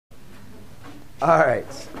All right.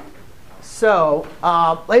 So,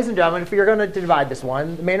 ladies and gentlemen, if you're going to divide this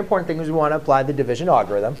one, the main important thing is we want to apply the division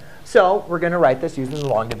algorithm. So we're going to write this using the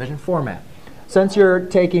long division format. Since you're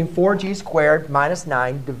taking 4g squared minus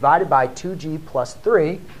 9 divided by 2g plus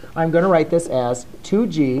 3, I'm going to write this as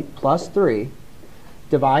 2g plus 3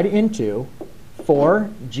 divided into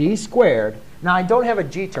 4g squared. Now, I don't have a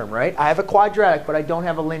g term, right? I have a quadratic, but I don't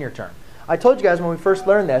have a linear term. I told you guys when we first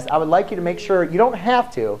learned this, I would like you to make sure, you don't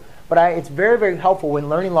have to, but it's very, very helpful when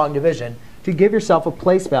learning long division to give yourself a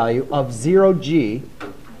place value of 0g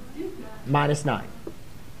minus 9.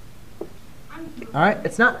 All right?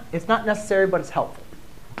 It's not necessary, but it's helpful.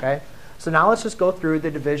 Okay? So now let's just go through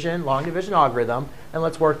the division, long division algorithm, and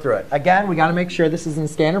let's work through it. Again, we got to make sure this is in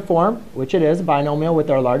standard form, which it is, a binomial with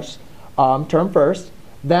our large term first.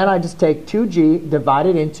 Then I just take 2g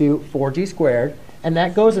divided into 4g squared, and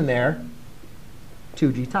that goes in there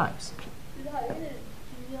 2g times.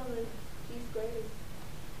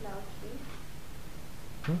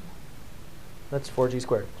 That's 4g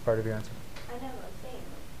squared. It's part of your answer. I know what I'm saying.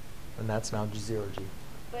 And that's now 0g.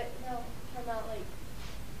 But no, talking about like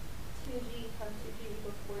 2g times 2g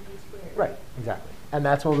equals 4g squared. Right, exactly. And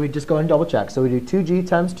that's what we just go and double check. So we do 2g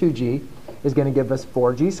times 2g is going to give us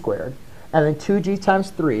 4g squared. And then 2g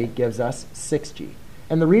times 3 gives us 6g.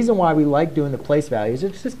 And the reason why we like doing the place values,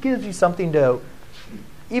 it just gives you something to,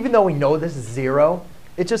 even though we know this is 0,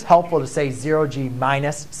 it's just helpful to say 0g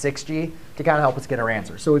minus 6g to kind of help us get our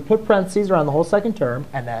answer. So we put parentheses around the whole second term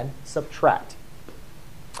and then subtract.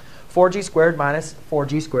 4g squared minus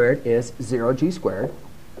 4g squared is 0g squared,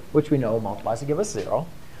 which we know multiplies to give us 0.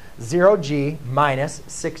 0g minus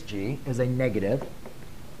 6g is a negative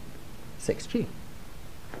 6g.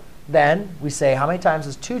 Then we say how many times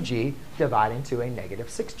is 2g divided into a negative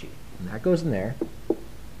 6g? And that goes in there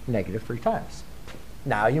negative 3 times.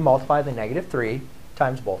 Now you multiply the negative 3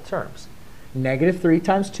 times both terms. Negative 3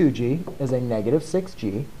 times 2g is a negative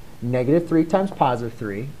 6g. Negative 3 times positive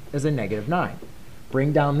 3 is a negative 9.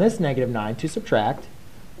 Bring down this negative 9 to subtract,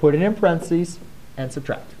 put it in parentheses, and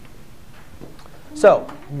subtract. So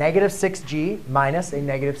negative 6g minus a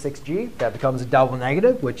negative 6g, that becomes a double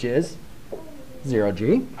negative, which is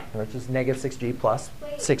 0g, which is negative 6g plus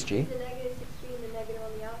 6g. The negative 6g and the negative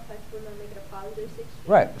on the outside, so we're going to make it a positive 6g.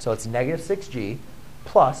 Right, so it's negative 6g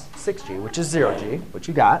plus 6g, which is 0g, which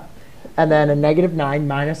you got. And then a negative 9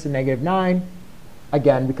 minus a negative 9,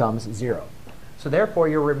 again, becomes 0. So therefore,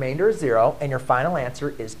 your remainder is 0, and your final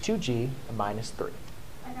answer is 2g minus 3.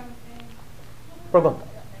 Problem.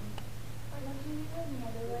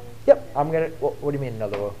 Yep, I'm going to, what do you mean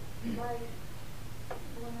another way?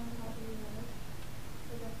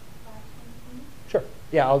 Sure.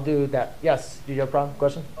 Yeah, I'll do that. Yes, do you have a problem?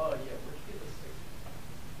 Question? Yeah, where'd you get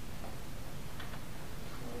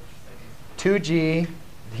the 6? 2g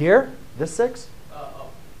here, this 6?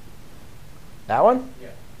 That one? Yeah.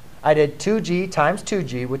 I did 2g times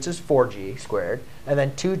 2g, which is 4g squared, and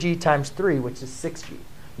then 2g times 3, which is 6g.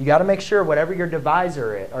 You got to make sure whatever your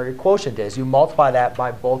divisor is, or your quotient is, you multiply that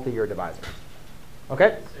by both of your divisors.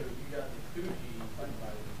 Okay? So you got the 2g divided by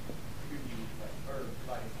 2g, or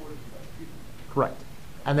dividing 4g by 2g. Correct.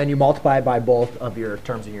 And then you multiply by both of your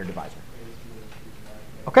terms in your divisor.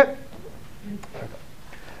 Okay?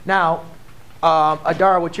 Now,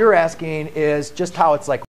 Adara, what you're asking is just how it's like